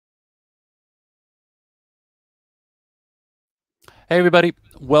Hey, everybody.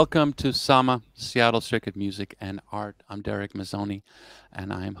 Welcome to SAMA, Seattle Circuit Music and Art. I'm Derek Mazzoni,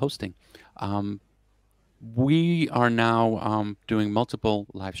 and I am hosting. Um, we are now doing multiple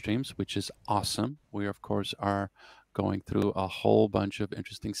live streams, which is awesome. We, of course, are going through a whole bunch of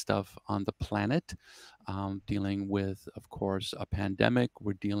interesting stuff on the planet, dealing with, of course, a pandemic.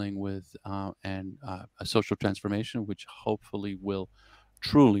 We're dealing with a social transformation, which hopefully will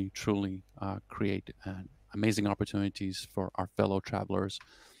truly create amazing opportunities for our fellow travelers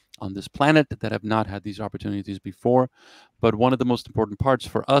on this planet that have not had these opportunities before. But one of the most important parts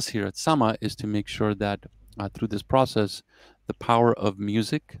for us here at Sama is to make sure that through this process, the power of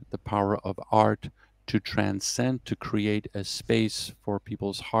music, the power of art to transcend, to create a space for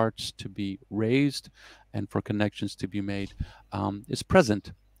people's hearts to be raised and for connections to be made is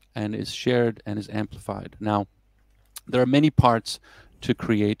present and is shared and is amplified. Now, there are many parts to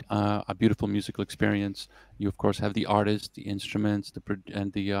create a beautiful musical experience. You, of course, have the artist, the instruments,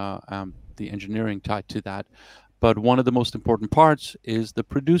 and the engineering tied to that. But one of the most important parts is the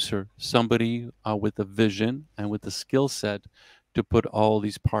producer, somebody with a vision and with the skill set to put all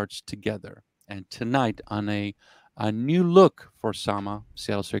these parts together. And tonight, on a new look for Sama,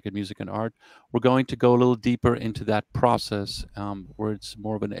 Seattle Circuit Music and Art, we're going to go a little deeper into that process where it's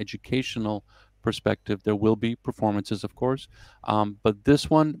more of an educational perspective. There will be performances, of course, but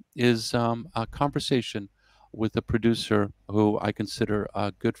this one is a conversation with a producer who I consider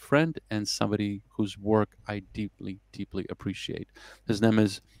a good friend and somebody whose work I deeply appreciate. His name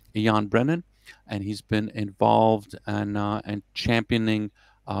is Ian Brennan, and he's been involved and championing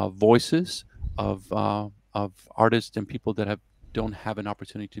voices of artists and people that don't have an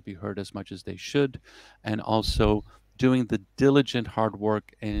opportunity to be heard as much as they should, and also doing the diligent hard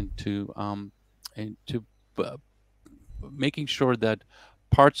work into uh, making sure that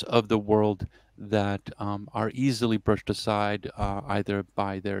parts of the world that are easily brushed aside either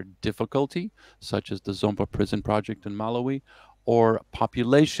by their difficulty, such as the Zomba prison project in Malawi, or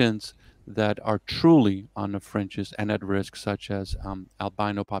populations that are truly on the fringes and at risk, such as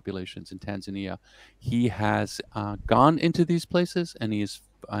albino populations in Tanzania. He has gone into these places, and he's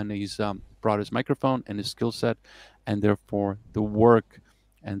brought his microphone and his skill set, and therefore the work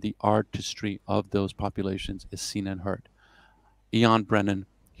and the artistry of those populations is seen and heard. Ian Brennan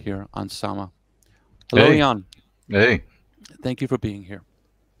here on Sama. Hello, Hey, Ian. hey, Thank you for being here.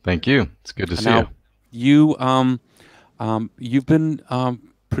 thank you. It's good to And see you. now, you've been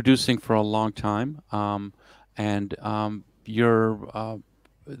producing for a long time, and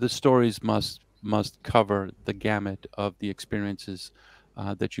the stories must cover the gamut of the experiences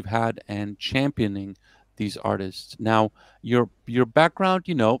that you've had and championing these artists. Now, your background,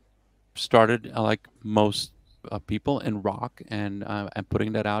 started like most people in rock and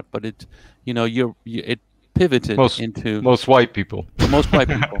putting that out, but it pivoted Most into most white people. most white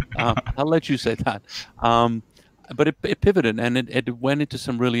people. I'll let you say that. Um, but it pivoted and it went into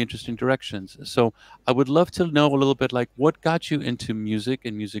some really interesting directions. So I would love to know a little bit like what got you into music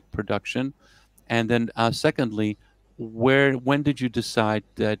and music production, and then secondly, when did you decide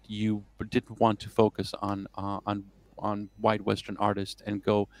that you didn't want to focus on white Western artists and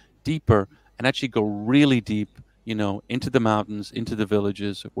go deeper and actually go really deep, into the mountains, into the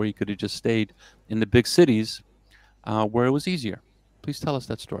villages where you could have just stayed in the big cities where it was easier. Please tell us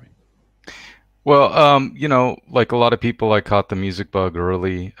that story. Well, like a lot of people, I caught the music bug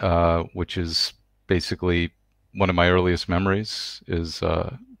early, which is basically one of my earliest memories is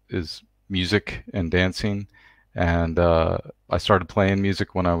music and dancing, and I started playing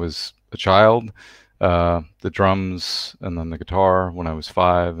music when I was a child, the drums and then the guitar when I was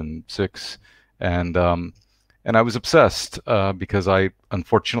 5 and 6, and and I was obsessed because I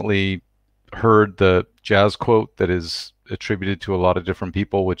unfortunately heard the jazz quote that is attributed to a lot of different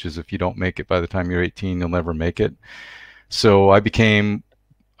people, which is if you don't make it by the time you're 18, you'll never make it. So I became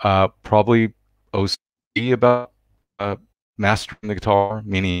probably OCD about mastering the guitar,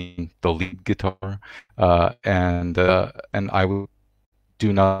 meaning the lead guitar, and I would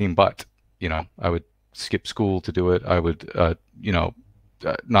do nothing but, I would skip school to do it. I would,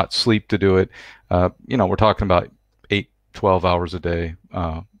 not sleep to do it. We're talking about 8, 12 hours a day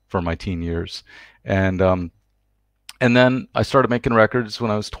for my teen years, and then I started making records when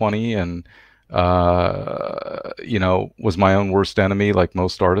I was 20, and was my own worst enemy, like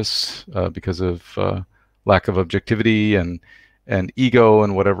most artists, because of lack of objectivity and ego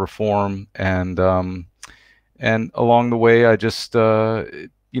in whatever form, and along the way, I just I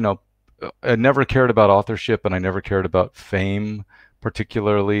never cared about authorship, and I never cared about fame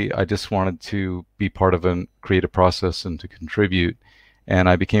particularly. I just wanted to be part of a creative process and to contribute. And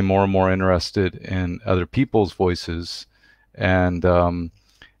I became more and more interested in other people's voices and the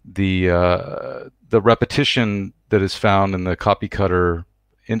repetition that is found in the copy cutter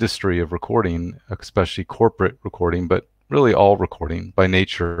industry of recording, especially corporate recording, but really all recording by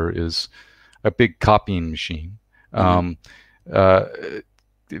nature, is a big copying machine. Mm-hmm. Uh,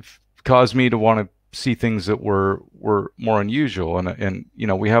 it caused me to want to see things that were more unusual, and you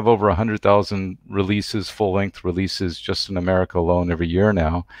know, we have over 100,000 releases, full length releases, just in America alone every year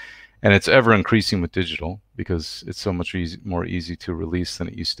now, and it's ever increasing with digital because it's so much more easy to release than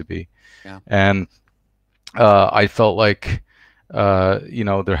it used to be. Yeah. And I felt like, you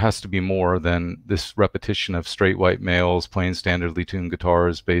know, there has to be more than this repetition of straight white males playing standardly tuned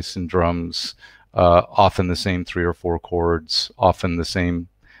guitars, bass, and drums, often the same 3 or 4 chords, often the same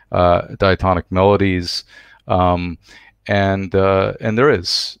diatonic melodies, and there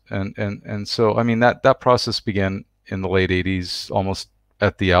is, and so I mean that process began in the late '80s, almost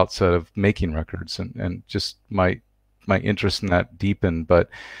at the outset of making records, and just my interest in that deepened. But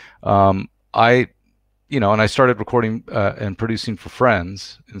I you know, and I started recording and producing for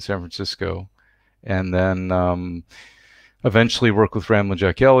friends in San Francisco, and then eventually worked with Ramblin'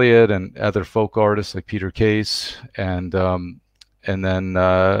 Jack Elliott and other folk artists like Peter Case, and then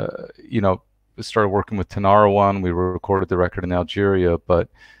you know, started working with Tanara. We recorded the record in Algeria, but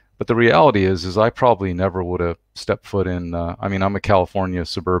the reality is I probably never would have stepped foot in. I mean, I'm a California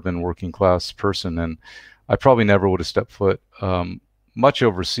suburban working class person, and I probably never would have stepped foot much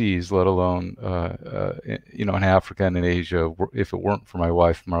overseas, let alone you know, in Africa and in Asia, if it weren't for my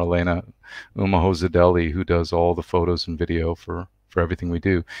wife Marlena Umahozadeli, who does all the photos and video for everything we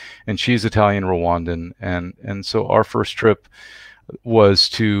do, and she's Italian Rwandan, and so our first trip was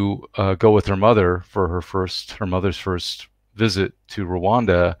to go with her mother for her mother's first visit to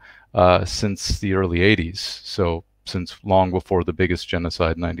Rwanda since the early '80s, so since long before the biggest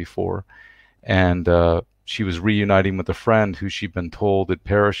genocide in '94, and she was reuniting with a friend who she'd been told had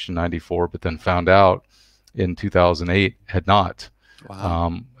perished in '94, but then found out in 2008 had not.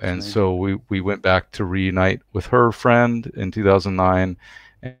 Wow. And so we went back to reunite with her friend in 2009,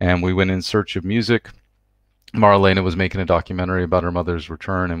 and we went in search of music. Marlena was making a documentary about her mother's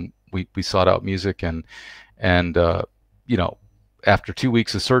return, and we sought out music, and you know, after 2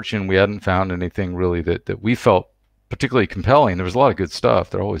 weeks of searching, we hadn't found anything really that we felt particularly compelling. There was a lot of good stuff,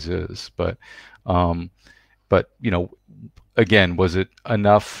 there always is, but you know, again, was it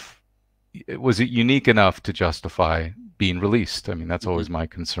enough? Was it unique enough to justify being released? I mean, that's always my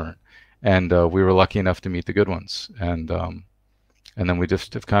concern. And we were lucky enough to meet the good ones, and then we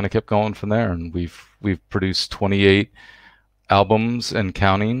just have kind of kept going from there. And we've produced 28 albums and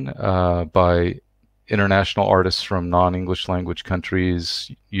counting by international artists from non-English language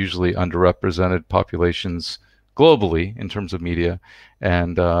countries, usually underrepresented populations globally in terms of media,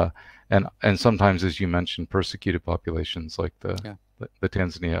 and sometimes, as you mentioned, persecuted populations like the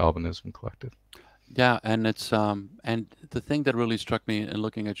Tanzania Albinism Collective. Yeah, and it's and the thing that really struck me in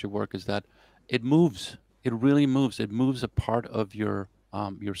looking at your work is that it moves. It really moves. It moves a part of your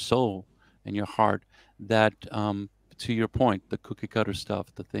soul and your heart that, to your point, the cookie cutter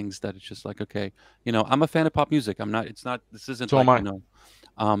stuff, the things that it's just like, okay, you know, I'm a fan of pop music. I'm not. It's not. This isn't So like, am I. you know,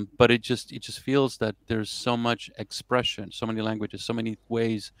 but it just feels that there's so much expression, so many languages, so many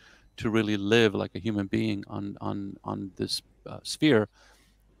ways to really live like a human being on this sphere,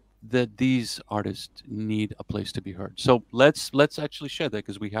 that these artists need a place to be heard. So let's actually share that,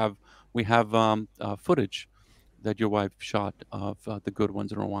 because we have footage that your wife shot of the good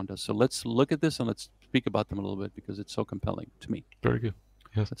ones in Rwanda. So let's look at this and let's speak about them a little bit, because it's so compelling to me. Very good.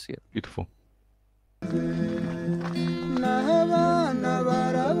 Yes. Let's see it. Beautiful.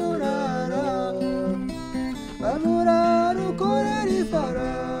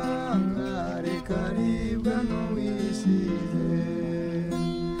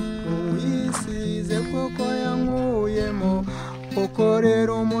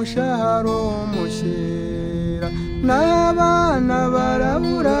 ukorera umushahara umushyira n'abana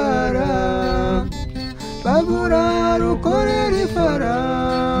baraburara baburara ukorera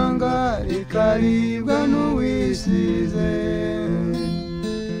ifaranga rikaribwa n'uwisize.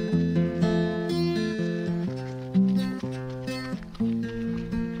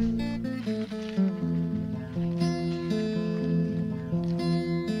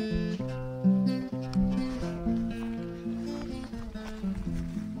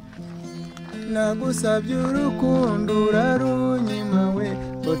 Nagusabye urukundo urarunyima we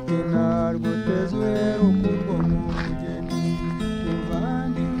oti narwutezwe rukurwo mu bugeni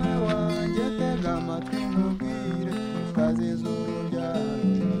muvandimwe wanjye tega amatwi nkubwire kaziza urubyaro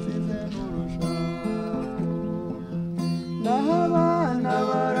zize n'urushako naho abana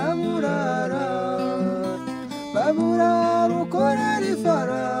baraburara baburara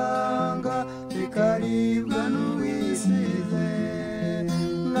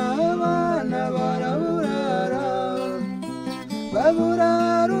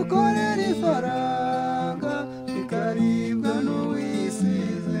babura rukorera ifaranga rikaribwa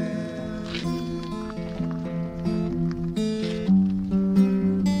n'uwisize.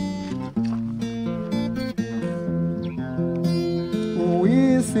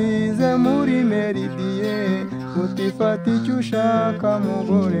 Uwisize muri meridiye utifata icyo ushaka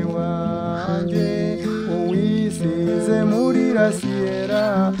mugore wanjye. Uwisize muri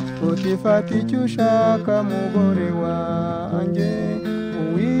rasiyera utifata icyo ushaka mugore wanjye.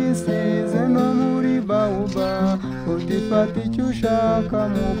 Uwisize no muri bawuba utifata icyo ushaka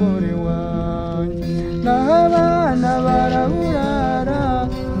mugore wanjye. Naho abana baraburara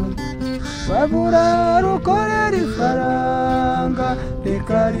babura rukorera ifaranga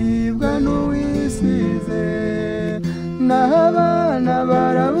rikaribwa n'uwisize. Naho abana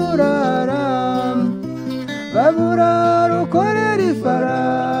baraburara babura rukorera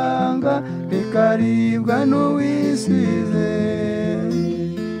ifaranga rikaribwa n'uwisize.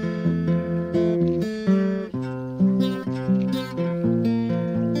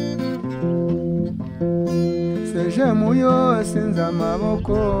 Seje mu yose nza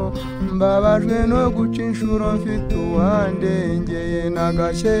amaboko mbabajwe no guca inshuro mfite uwandengeye.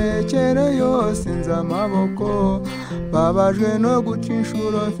 N'agakekere yose nza amaboko mbabajwe no guca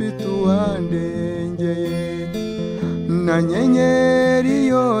inshuro mfite uwandengeye. Na nyenyeri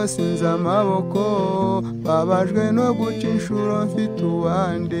yose nza amaboko mbabajwe no guca inshuro mfite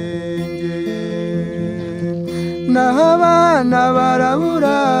uwandengeye. Naho abana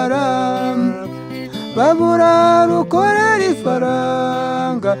baraburara babura rukorera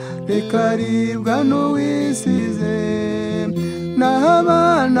ifaranga rikaribwa n'uwisize. Naho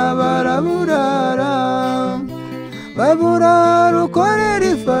abana baraburara babura rukorera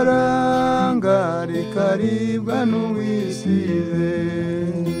ifaranga rikaribwa n'uwisize.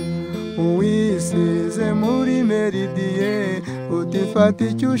 Uwisize muri meridiye utifata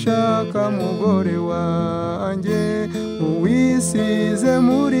icyo ushaka mugore wanjye. Uwisize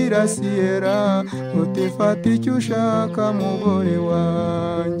muri rasiyera utifata icyo ushaka mugore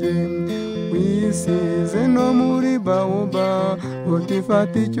wanjye. Wisize no muri bawuba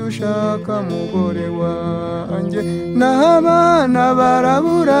utifata icyo ushaka mugore wanjye. Naho abana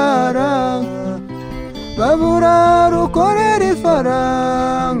baraburara babura rukorera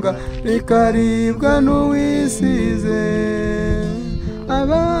ifaranga rikaribwa n'uwisize.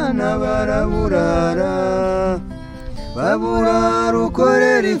 Abana baraburara babura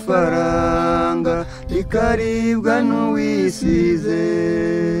rukorera ifaranga rikaribwa n'uwisize.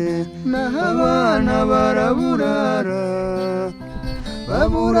 Naho abana baraburara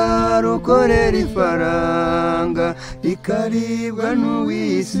babura rukorera ifaranga rikaribwa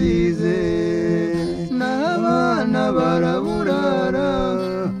n'uwisize. Naho abana baraburara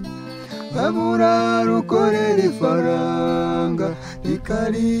babura rukorera ifaranga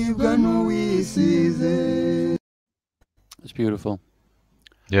rikaribwa n'uwisize. It's beautiful.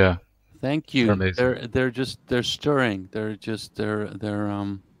 Yeah. Thank you. They're amazing. They're stirring. They're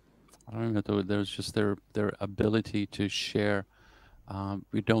I don't even know. There's just their ability to share.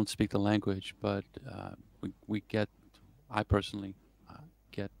 We don't speak the language, but we get. I personally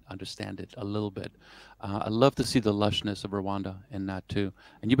understand it a little bit. I love to see the lushness of Rwanda in that too.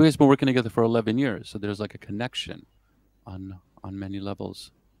 And you guys been working together for 11 years, so there's like a connection on many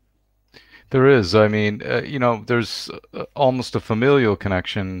levels. There is. I mean, there's almost a familial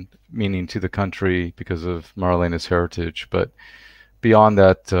connection, meaning to the country because of Marlena's heritage. But beyond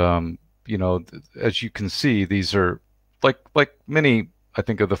that, as you can see, these are like many, I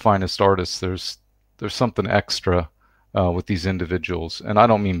think, of the finest artists. There's something extra with these individuals, and I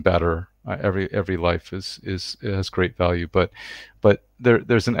don't mean better. Every life has great value, but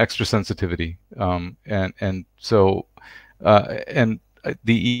there's an extra sensitivity, and so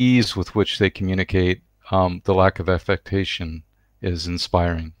the ease with which they communicate, the lack of affectation is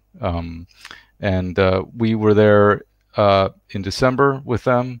inspiring. And we were there in December with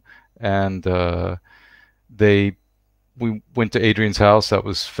them, and we went to Adrian's house. That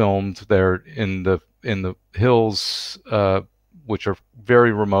was filmed there in the hills, which are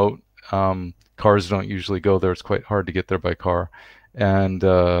very remote. Cars don't usually go there. It's quite hard to get there by car. And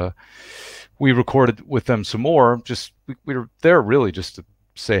we recorded with them some more. We were there really just to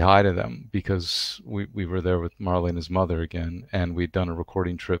say hi to them, because we were there with Marlena's mother again, and we'd done a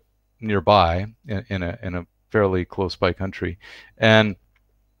recording trip nearby in a fairly close by country, and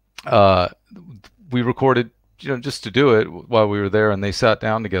we recorded just to do it while we were there. And they sat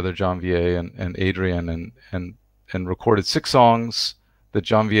down together, Janvier and Adrian, and recorded 6 songs that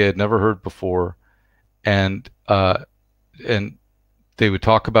Janvier had never heard before, and they would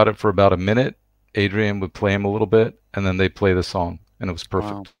talk about it for about a minute. Adrian would play him a little bit, and then they'd play the song, and it was Wow.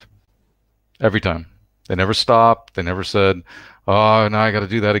 perfect every time. They never stopped. They never said, "Oh, now I got to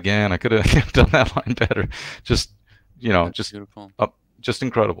do that again. I could have done that line better." Just, That's beautiful. just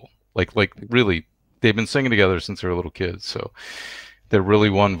incredible. Like really, they've been singing together since they were little kids. So they're really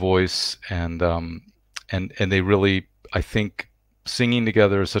one voice, and they really, I think, singing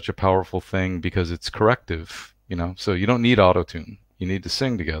together is such a powerful thing because it's corrective. So you don't need auto-tune. You need to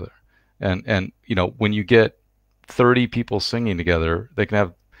sing together, and when you get 30 people singing together, they can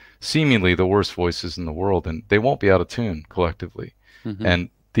have seemingly the worst voices in the world, and they won't be out of tune collectively. Mm-hmm. And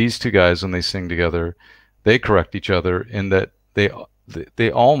these two guys, when they sing together, they correct each other in that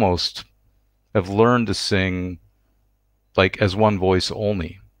they almost have learned to sing like as one voice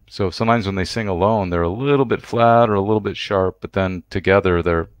only. So sometimes when they sing alone, they're a little bit flat or a little bit sharp, but then together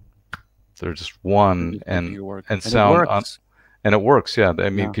they're just one and work. and And sound it works. and it works. Yeah, I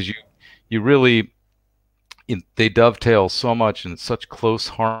mean, Yeah. because you really they dovetail so much and it's such close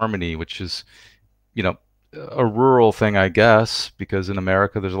harmony, which is you know a rural thing, I guess, because in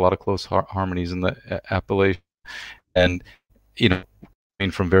America there's a lot of close harmonies in the Appalachian, and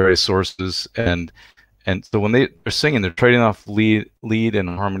coming from various sources, and so when they're singing, they're trading off lead and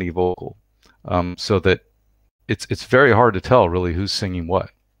harmony vocal, so that it's very hard to tell really who's singing what.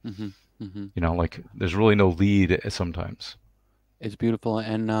 Mm-hmm. Mm-hmm. Like there's really no lead sometimes. It's beautiful,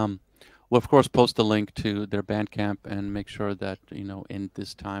 and we'll of course post the link to their Bandcamp and make sure that in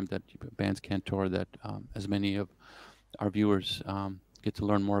this time that bands can't tour, that as many of our viewers get to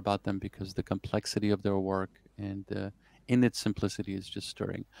learn more about them, because the complexity of their work and in its simplicity is just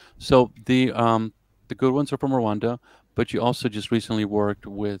stirring. So the good ones are from Rwanda, but you also just recently worked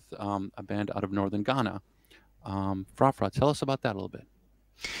with a band out of northern Ghana, Fra Fra. Tell us about that a little bit.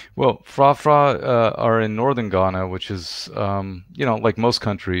 Well, Fra Fra are in northern Ghana, which is, like most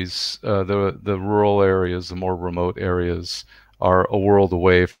countries, the rural areas, the more remote areas, are a world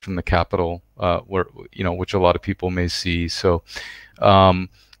away from the capital, where which a lot of people may see. So,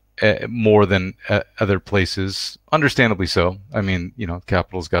 more than other places, understandably so. I mean,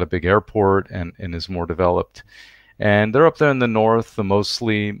 capital's got a big airport and is more developed. And they're up there in the north, the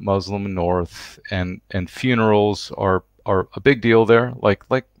mostly Muslim north, and funerals are a big deal there, like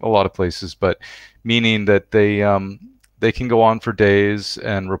a lot of places, but meaning that they can go on for days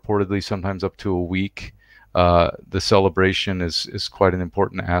and reportedly sometimes up to a week. The celebration is quite an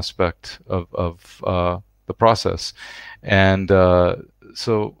important aspect of the process, and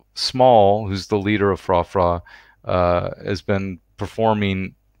so Small, who's the leader of Fra Fra, has been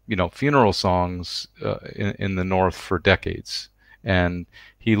performing funeral songs in the north for decades, and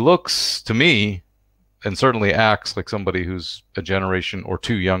he looks to me and certainly acts like somebody who's a generation or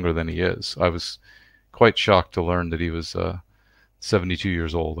two younger than he is. I was quite shocked to learn that he was 72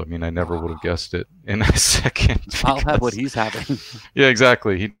 years old. I mean, I never would have guessed it in a second. I'll have what he's having. Yeah,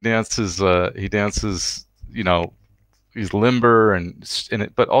 exactly. He dances, he's limber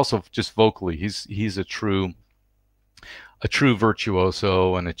but also just vocally, he's a true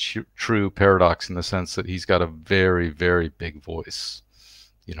virtuoso and a true paradox in the sense that he's got a very, very big voice.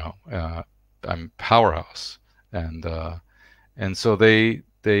 I'm powerhouse, and so they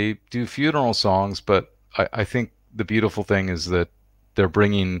do funeral songs, but I think the beautiful thing is that they're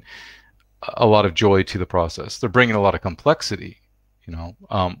bringing a lot of joy to the process. They're bringing a lot of complexity,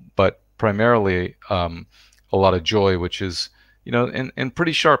 but primarily a lot of joy, which is in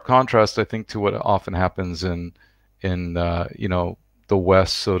pretty sharp contrast, I think, to what often happens in the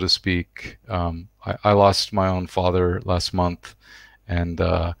West, so to speak. I lost my own father last month, and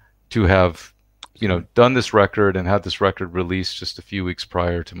to have done this record and had this record released just a few weeks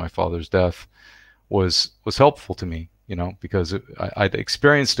prior to my father's death was helpful to me, because I'd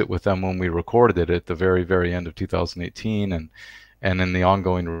experienced it with them when we recorded it at the very, very end of 2018, and in the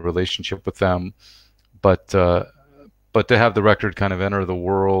ongoing relationship with them, but to have the record kind of enter the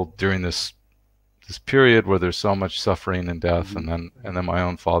world during this period where there's so much suffering and death, Mm-hmm. and then my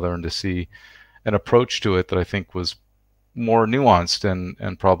own father, and to see an approach to it that I think was more nuanced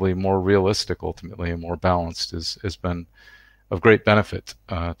and probably more realistic ultimately, and more balanced, has been of great benefit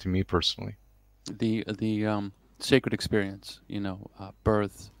to me personally. The sacred experience,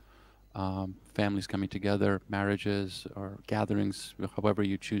 birth, families coming together, marriages or gatherings, however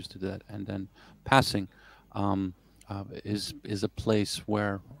you choose to do that, and then passing is a place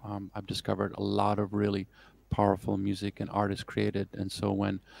where I've discovered a lot of really powerful music and artists created. And so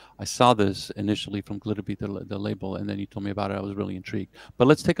when I saw this initially from Glitterbeat, the label, and then you told me about it, I was really intrigued. But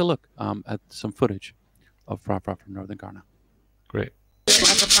let's take a look at some footage of Fra Fra from northern Ghana. Great.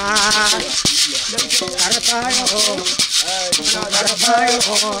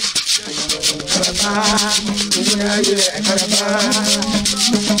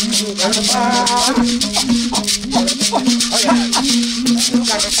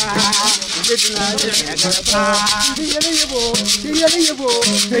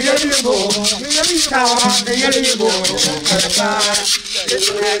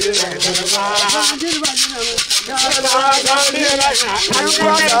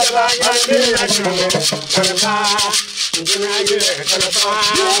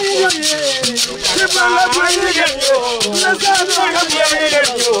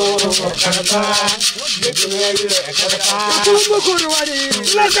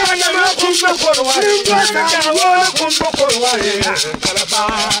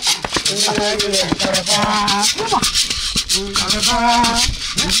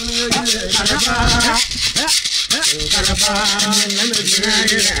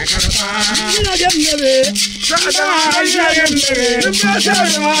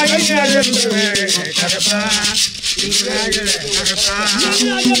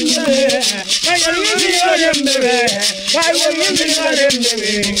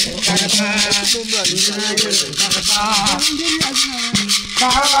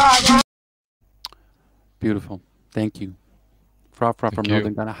 Beautiful. Thank you. Fra from Thank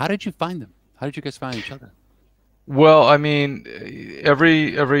Northern you. Ghana. How did you find them? How did you guys find each other? Well, I mean,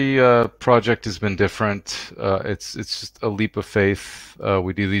 every project has been different. It's just a leap of faith.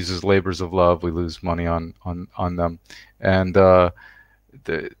 We do these as labors of love. We lose money on them, and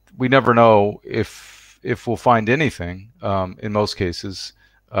we never know if we'll find anything. In most cases,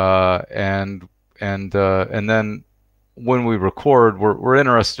 and then when we record, we're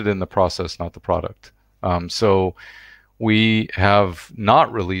interested in the process, not the product. So we have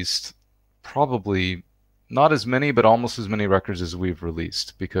not released probably not as many, but almost as many records as we've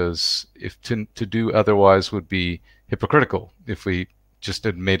released, because if to do otherwise would be hypocritical if we just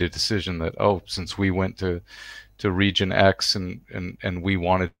had made a decision that, oh, since we went to region X and we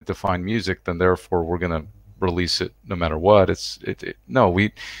wanted to find music, then therefore we're going to release it no matter what. No,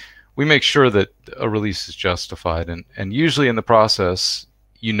 we make sure that a release is justified, and usually in the process,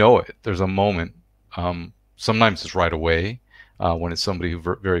 you know it. There's a moment. Sometimes it's right away. When it's somebody who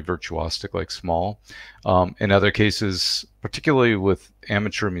very virtuosic, like Small. In other cases, particularly with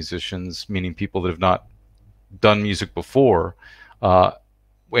amateur musicians, meaning people that have not done music before,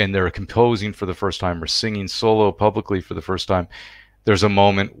 when they're composing for the first time or singing solo publicly for the first time, there's a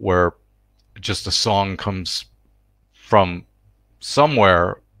moment where just a song comes from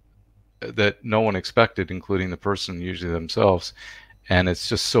somewhere that no one expected, including the person, usually themselves, and it's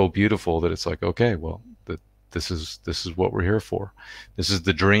just so beautiful that it's like, okay, well, this is what we're here for. This is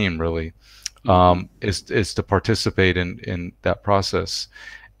the dream, really, is to participate in that process.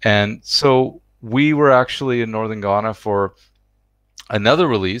 And so we were actually in Northern Ghana for another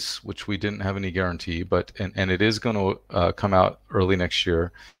release, which we didn't have any guarantee, but and it is going to come out early next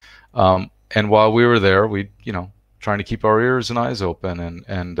year. And while we were there, we trying to keep our ears and eyes open,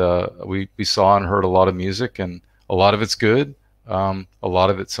 and we saw and heard a lot of music, and a lot of it's good. A lot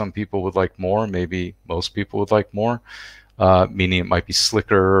of it, some people would like more. Maybe most people would like more, meaning it might be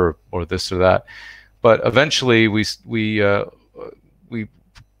slicker or this or that. But eventually, we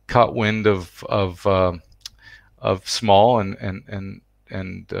caught wind of Small and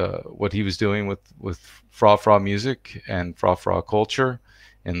what he was doing with Fra music and Fra culture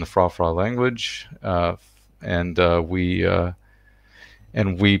in the Fra language, and we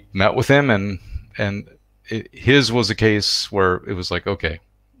met with him, and his was a case where it was like, okay,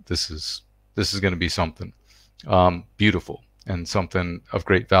 this is going to be something beautiful and something of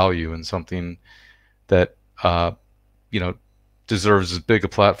great value and something that deserves as big a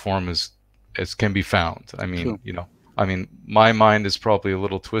platform as can be found. I mean, Sure. My mind is probably a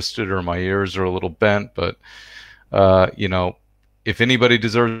little twisted or my ears are a little bent, but if anybody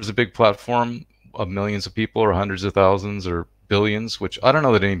deserves a big platform of millions of people or hundreds of thousands or billions, which I don't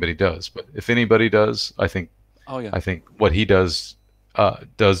know that anybody does, but if anybody does, I think what he does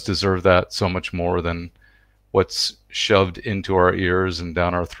deserve that so much more than what's shoved into our ears and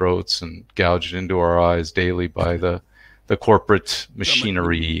down our throats and gouged into our eyes daily by the corporate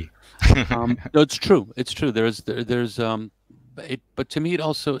machinery. No, it's true. It's true. But to me, it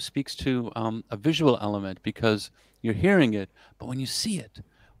also speaks to a visual element, because you're hearing it, but when you see it,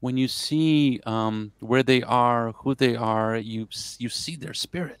 when you see where they are, who they are, you see their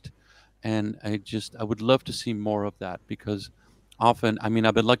spirit, and I would love to see more of that, because often, I've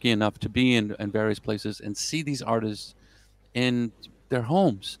been lucky enough to be in various places and see these artists in their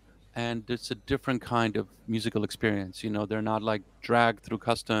homes, and it's a different kind of musical experience. They're not like dragged through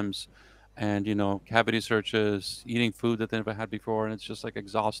customs and cavity searches, eating food that they never had before, and it's just like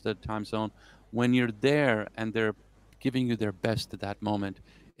exhausted time zone. When you're there and they're giving you their best at that moment,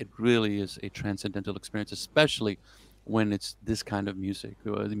 it really is a transcendental experience, especially when it's this kind of music,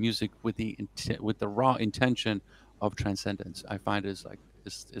 the music with with the raw intention of transcendence. I find is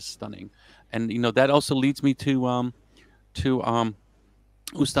stunning, and that also leads me to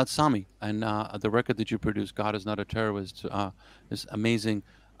Ustad Sami and the record that you produced, "God Is Not a Terrorist." This amazing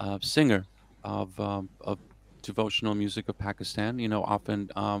singer of devotional music of Pakistan. Often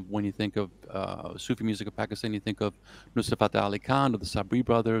when you think of Sufi music of Pakistan, you think of Nusrat Fateh Ali Khan or the Sabri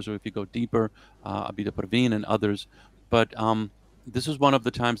brothers, or if you go deeper, Abida Parveen and others. But this was one of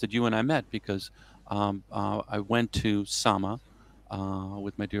the times that you and I met, because I went to Sama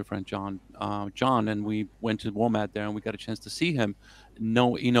with my dear friend John, and we went to WOMAD there, and we got a chance to see him.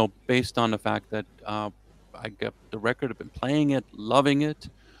 No, based on the fact that I got the record, I've been playing it, loving it,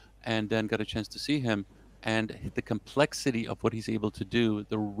 and then got a chance to see him, and the complexity of what he's able to do,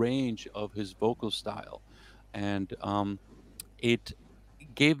 the range of his vocal style, and it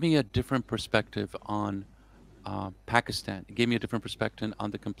gave me a different perspective on Pakistan. It gave me a different perspective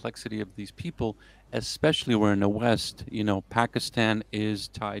on the complexity of these people, especially where in the West, Pakistan is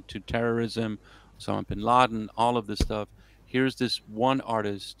tied to terrorism, Osama bin Laden, all of this stuff. Here's this one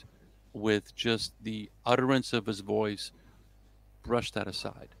artist with just the utterance of his voice, brush that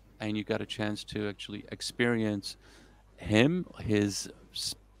aside, and you got a chance to actually experience him, his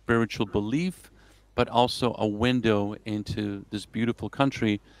spiritual belief, but also a window into this beautiful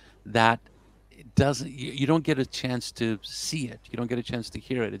country that doesn't you don't get a chance to see it, you don't get a chance to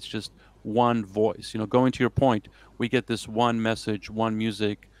hear it. It's just one voice. Going to your point, we get this one message, one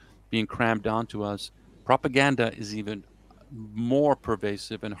music being crammed onto us. Propaganda is even more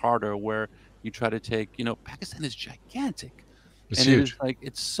pervasive and harder, where you try to take, Pakistan is gigantic, It's and it is huge. like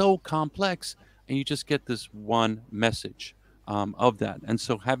it's so complex, and you just get this one message of that. And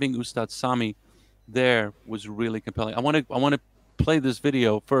so having Ustad Sami there was really compelling. I want to play this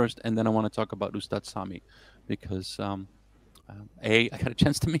video first, and then I want to talk about Ustad Sami, because I got a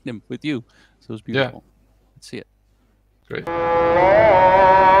chance to meet him with you, so it was Yeah, beautiful. Let's see it. great.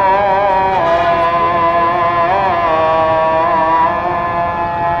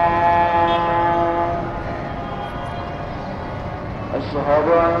 أشهد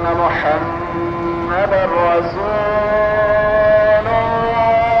أن محمدا رسول الله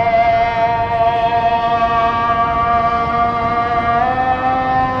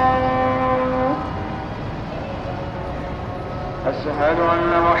أشهد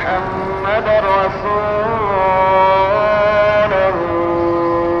أن محمدا رسول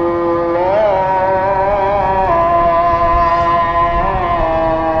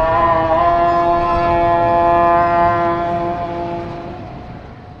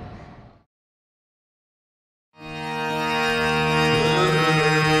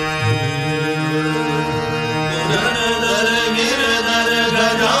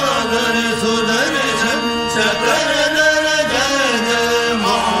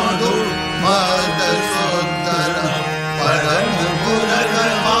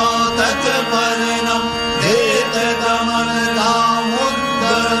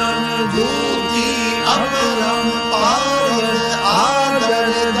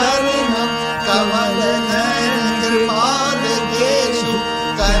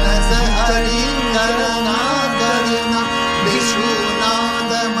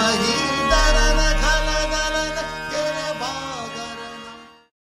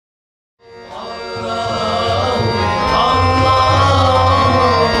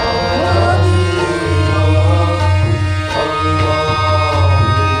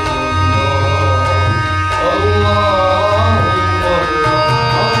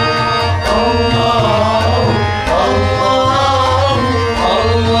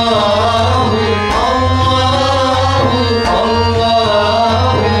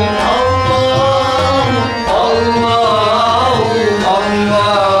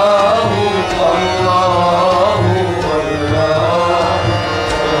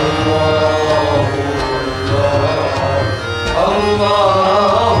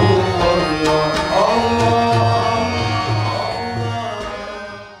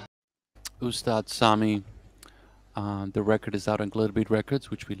Ustad Sami. The record is out on Glitterbeat Records,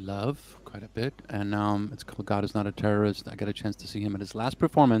 which we love quite a bit, and it's called "God Is Not a Terrorist." I got a chance to see him at his last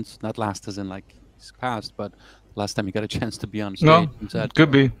performance, not last as in like he's passed, but last time he got a chance to be on No, stage. He was at could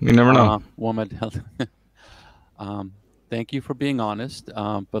be. You never know. WOMAD Health. Thank you for being honest,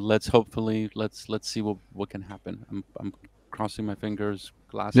 but let's see what can happen. I'm crossing my fingers,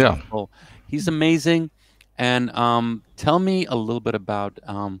 glass half Yeah. full. He's amazing, and tell me a little bit about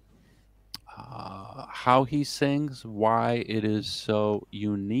how he sings, why it is so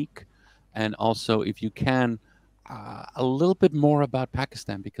unique, and also, if you can, a little bit more about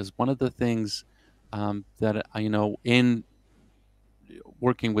Pakistan, because one of the things that in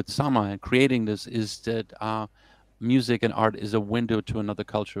working with Sama and creating this is that music and art is a window to another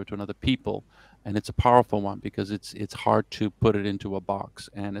culture, to another people, and it's a powerful one because it's hard to put it into a box,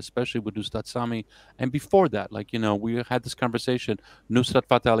 and especially with Ustad Sami. And before that, like we had this conversation. Nusrat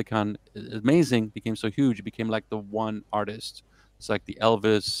Fateh Ali Khan, amazing, became so huge, it became like the one artist. It's like the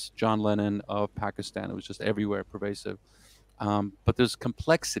Elvis, John Lennon of Pakistan. It was just everywhere, pervasive. But there's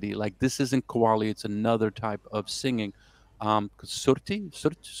complexity. Like this isn't Qawwali; it's another type of singing. Surt, I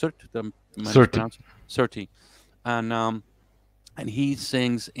Certain. mispronounce it. Surti, and he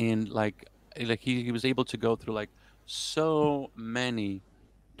sings in like he was able to go through like so many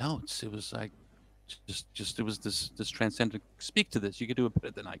notes. It was like just it was this transcendent. Speak to this. You could do it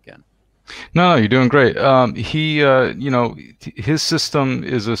better than I can. No, you're doing great. His system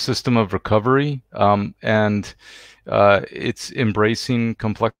is a system of recovery, and it's embracing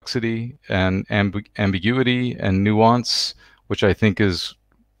complexity and ambiguity and nuance, which I think is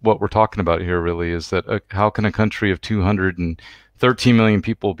what we're talking about here. Really, is that how can a country of 213 million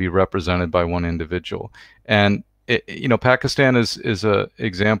people be represented by one individual? And Pakistan is a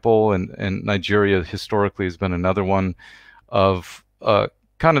example, and Nigeria historically has been another one of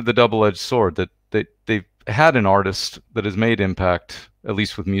kind of the double-edged sword, that they've had an artist that has made impact, at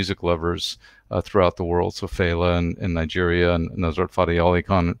least with music lovers, throughout the world. So Fela in Nigeria and Nusrat Fateh Ali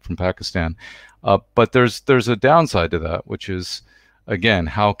Khan from Pakistan. But there's a downside to that, which is, again,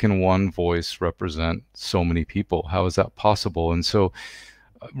 how can one voice represent so many people? How is that possible? And so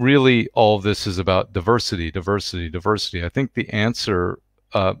really all of this is about diversity, diversity, diversity. I think the answer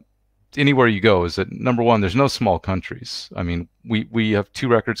anywhere you go is that, number one, there's no small countries. I mean, we have 2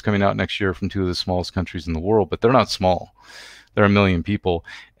 records coming out next year from 2 of the smallest countries in the world, but they're not small. They're 1 million people.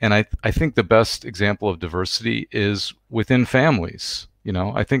 And I think the best example of diversity is within families.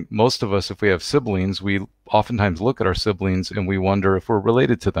 I think most of us, if we have siblings, we oftentimes look at our siblings and we wonder if we're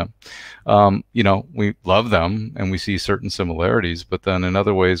related to them. We love them and we see certain similarities, but then in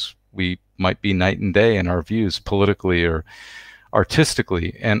other ways, we might be night and day in our views politically or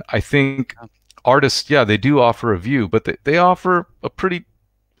artistically. And I think artists, yeah, they do offer a view, but they offer a pretty,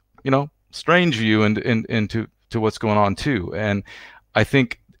 strange view into what's going on too. And I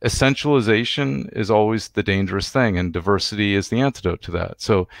think essentialization is always the dangerous thing, and diversity is the antidote to that.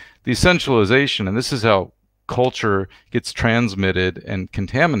 So the essentialization, and this is how culture gets transmitted and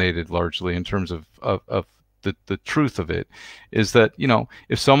contaminated largely in terms of the truth of it, is that,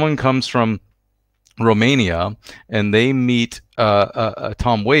 if someone comes from Romania and they meet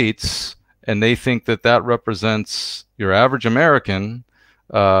Tom Waits and they think that represents your average American,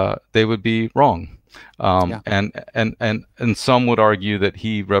 they would be wrong. Yeah. And some would argue that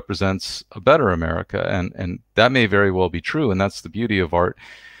he represents a better America, and that may very well be true, and that's the beauty of art.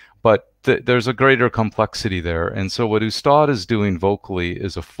 But there's a greater complexity there. And so what Ustad is doing vocally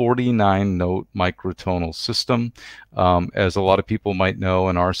is a 49-note microtonal system. As a lot of people might know,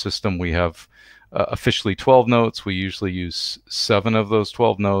 in our system we have officially 12 notes. We usually use 7 of those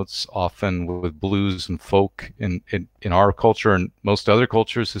 12 notes, often with blues and folk in our culture, and most other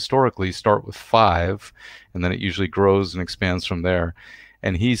cultures historically start with 5, and then it usually grows and expands from there.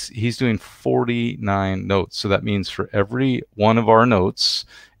 And he's doing 49 notes. So that means for every one of our notes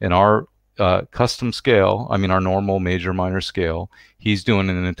in our custom scale, I mean our normal major minor scale, he's doing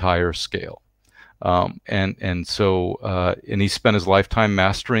an entire scale. And he spent his lifetime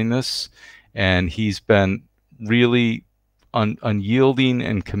mastering this. And he's been really unyielding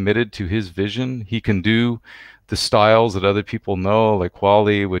and committed to his vision. He can do the styles that other people know, like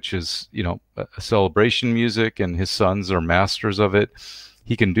Qawwali, which is, a celebration music, and his sons are masters of it.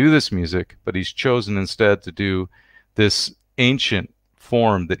 He can do this music, but he's chosen instead to do this ancient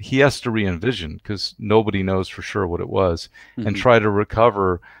form that he has to re-envision, because nobody knows for sure what it was, and try to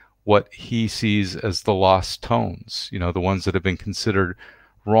recover what he sees as the lost tones, the ones that have been considered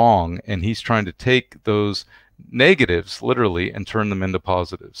wrong. And he's trying to take those negatives literally and turn them into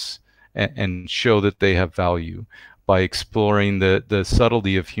positives, and show that they have value by exploring the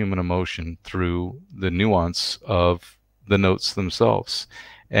subtlety of human emotion through the nuance of the notes themselves.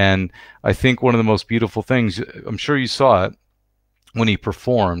 And I think one of the most beautiful things, I'm sure you saw it when he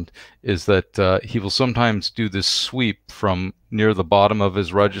performed, is that he will sometimes do this sweep from near the bottom of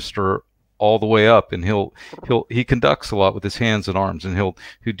his register all the way up, and he conducts a lot with his hands and arms, and he'll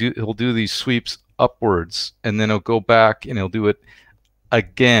do these sweeps upwards, and then he'll go back and he'll do it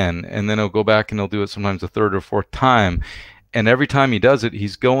again, and then he'll go back and he'll do it sometimes a third or fourth time. And every time he does it,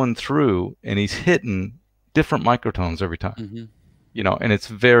 he's going through and he's hitting different microtones every time. Mm-hmm. You know, and it's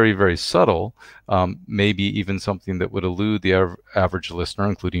very, very subtle, maybe even something that would elude the average listener,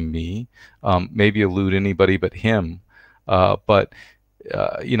 including me, maybe elude anybody but him. But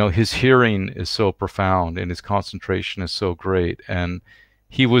you know, his hearing is so profound and his concentration is so great. And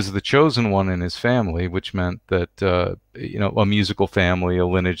he was the chosen one in his family, which meant that, you know, a musical family, a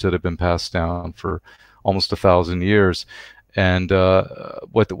lineage that had been passed down for almost 1,000 years. And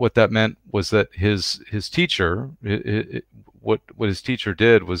what that meant was that his teacher, what his teacher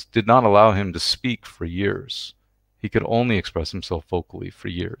did not allow him to speak for years. He could only express himself vocally for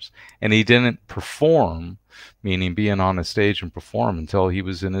years, and he didn't perform, meaning being on a stage and perform, until he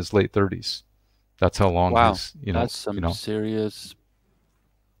was in his late 30s. That's how long Wow, his, that's some serious,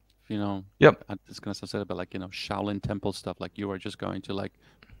 Yep. it's gonna sound sad, but like, Shaolin temple stuff. Like you are just going to like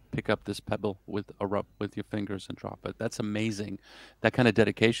pick up this pebble with your fingers and drop it. That's amazing. That kind of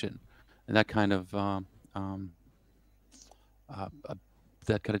dedication and that kind of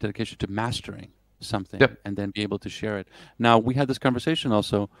dedication to mastering something, Yep. and then be able to share it. Now, we had this conversation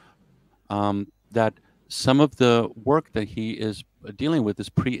also, that some of the work that he is dealing with is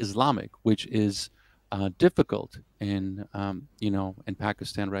pre-Islamic, which is difficult in in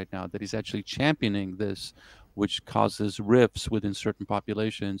Pakistan right now. That he's actually championing this, which causes rifts within certain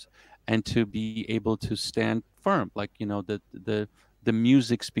populations, and to be able to stand firm, like the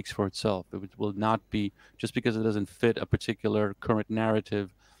music speaks for itself. It will not be, just because it doesn't fit a particular current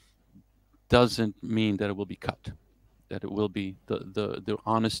narrative, doesn't mean that it will be cut. That it will be the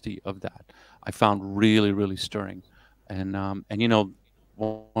honesty of that. I found really, really stirring, and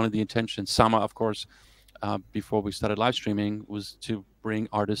one of the intentions, Sama, of course, before we started live streaming, was to bring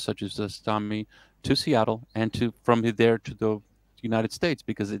artists such as Stami to Seattle, and from there to the United States,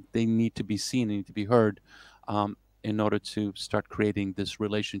 because they need to be seen, they need to be heard, in order to start creating this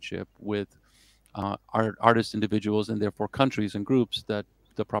relationship with artists, individuals, and therefore countries and groups that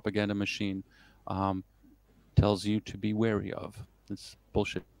the propaganda machine tells you to be wary of. It's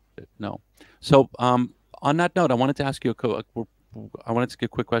bullshit. No. So on that note, I wanted to ask you a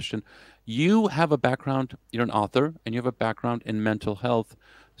quick question. You have a background, you're an author, and you have a background in mental health.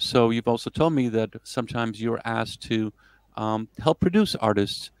 So you've also told me that sometimes you're asked to help produce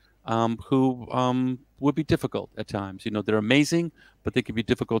artists who would be difficult at times. They're amazing, but they can be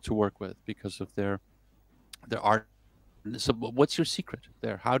difficult to work with because of their art. So what's your secret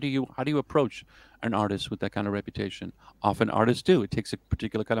there? How do you approach an artist with that kind of reputation? Often artists do. It takes a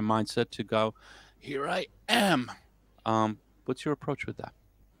particular kind of mindset to go, here I am. What's your approach with that?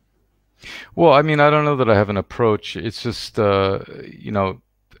 Well, I mean, I don't know that I have an approach. It's just,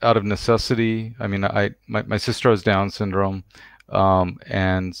 out of necessity. I mean, my sister has Down syndrome,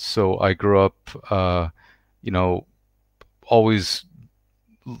 and so I grew up, always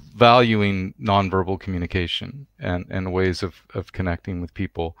valuing nonverbal communication and ways of connecting with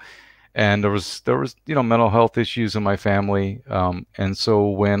people. And there was mental health issues in my family, and so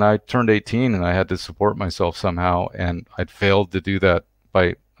when I turned 18 and I had to support myself somehow, and I'd failed to do that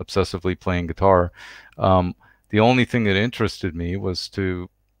by obsessively playing guitar, the only thing that interested me was to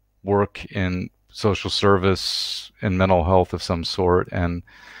work in social service and mental health of some sort. And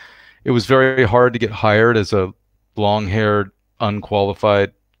it was very hard to get hired as a long-haired,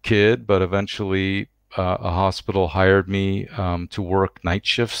 unqualified kid, but eventually a hospital hired me to work night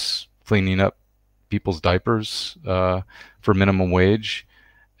shifts, cleaning up people's diapers for minimum wage.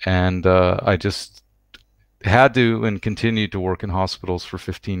 And I just had to and continued to work in hospitals for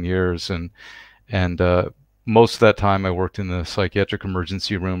 15 years. And most of that time I worked in the psychiatric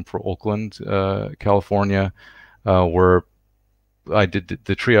emergency room for Oakland, California, where I did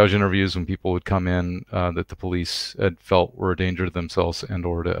the triage interviews when people would come in that the police had felt were a danger to themselves and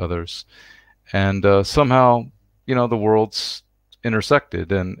or to others. And somehow, the worlds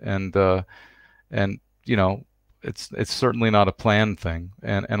intersected, and it's certainly not a planned thing.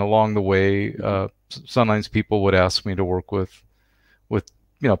 And along the way, sometimes people would ask me to work with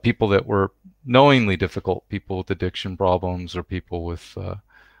people that were knowingly difficult, people with addiction problems or people with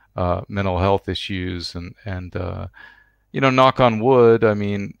mental health issues, and knock on wood. I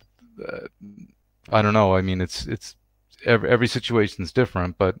mean, I don't know. I mean, it's every situation's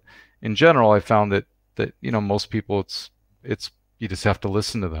different, but in general, I found that most people, it's you just have to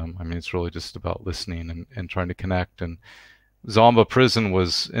listen to them. I mean, it's really just about listening and trying to connect. And Zomba Prison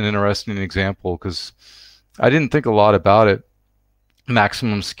was an interesting example because I didn't think a lot about it.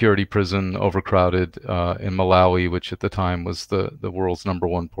 Maximum security prison, overcrowded, in Malawi, which at the time was the world's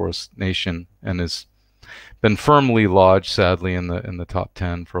 #1 poorest nation, and has been firmly lodged, sadly, in the top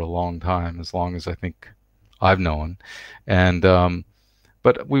 10 for a long time, as long as I think I've known. And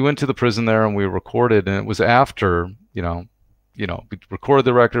but we went to the prison there and we recorded, and it was after, we recorded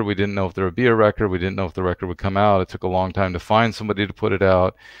the record. We didn't know if there would be a record. We didn't know if the record would come out. It took a long time to find somebody to put it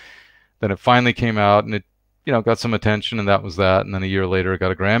out. Then it finally came out, and it, got some attention, and that was that. And then a year later, it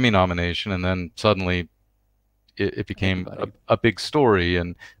got a Grammy nomination, and then suddenly it became a big story,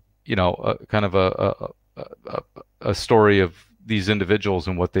 and kind of a story of these individuals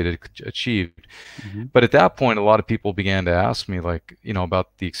and what they had achieved. But at that point, a lot of people began to ask me, like,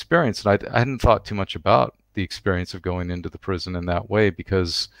 about the experience, and I hadn't thought too much about the experience of going into the prison in that way,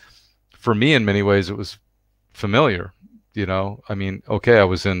 because for me, in many ways, it was familiar. I mean, okay, I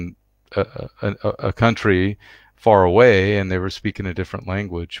was in a country far away, and they were speaking a different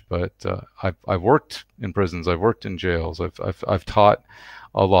language. But I've worked in prisons, I've worked in jails, I've taught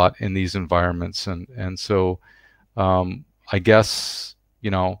a lot in these environments, and so I guess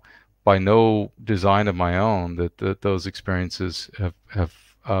by no design of my own that those experiences have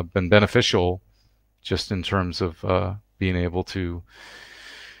been beneficial, just in terms of being able to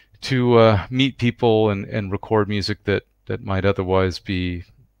meet people and record music that might otherwise be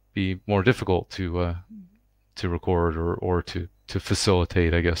more difficult to record or to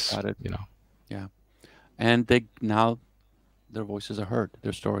facilitate, I guess. Got it. Yeah, and now their voices are heard,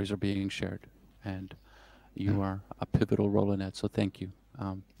 their stories are being shared, and you are a pivotal role in that. So thank you.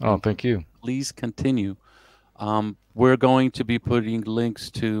 Thank you. Please continue. We're going to be putting links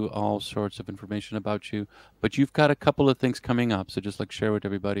to all sorts of information about you, but you've got a couple of things coming up. So just like share with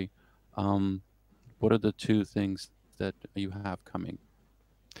everybody, what are the 2 things that you have coming?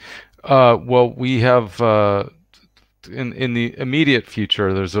 Well, we have in the immediate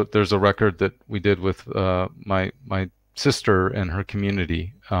future. There's a record that we did with my sister and her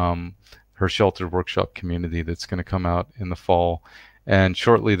community, her sheltered workshop community, that's going to come out in the fall, and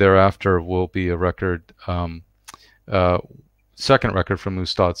shortly thereafter will be a record, second record from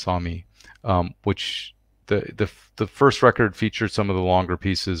Ustad Sami, which the first record featured some of the longer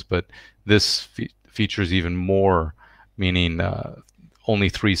pieces, but this features even more, meaning only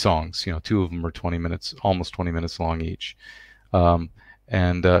 3 songs. 2 of them are 20 minutes, almost 20 minutes long each,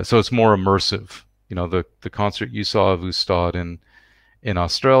 and so it's more immersive. The concert you saw of Ustad in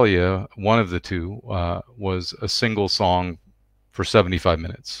Australia, one of the 2 was a single song for 75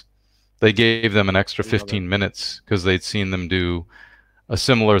 minutes. They gave them an extra 15 minutes because they'd seen them do a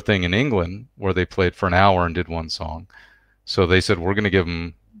similar thing in England where they played for an hour and did 1 song. So they said, we're going to give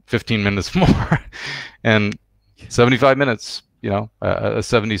them 15 minutes more. And 75 minutes, a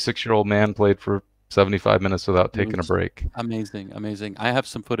 76-year-old man played for 75 minutes without taking a break. Amazing, amazing. I have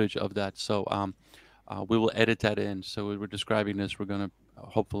some footage of that, so we will edit that in. So we're describing this. We're going to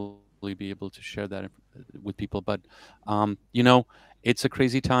hopefully be able to share that with people. But it's a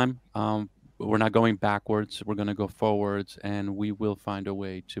crazy time. We're not going backwards. We're going to go forwards, and we will find a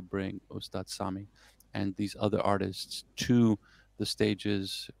way to bring Ustad Sami and these other artists to the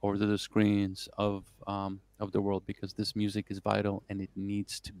stages or to the screens of the world, because this music is vital and it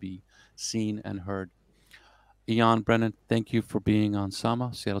needs to be seen and heard. Ian Brennan, thank you for being on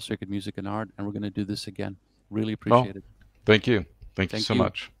SAMA, Seattle Circuit Music and Art, and we're going to do this again. Really appreciate it. Thank you. Thank you so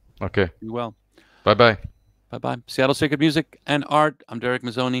much. Okay. Be well. Bye-bye. Bye-bye. Seattle Circuit Music and Art. I'm Derek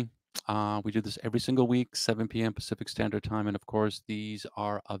Mazzoni. We do this every single week, 7 p.m. Pacific Standard Time, and of course, these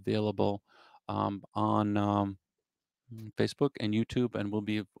are available on Facebook and YouTube, and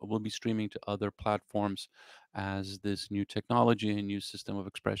we'll be streaming to other platforms as this new technology and new system of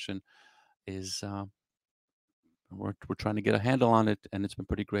expression is. We're trying to get a handle on it, and it's been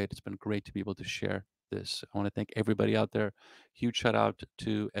pretty great. It's been great to be able to share this. I want to thank everybody out there. Huge shout out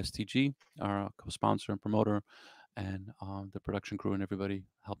to STG, our co-sponsor and promoter, and the production crew and everybody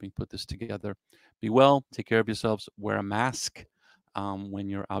helping put this together. Be well, take care of yourselves, wear a mask when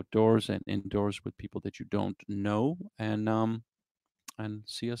you're outdoors and indoors with people that you don't know, and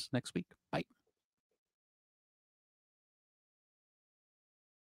see us next week. Bye.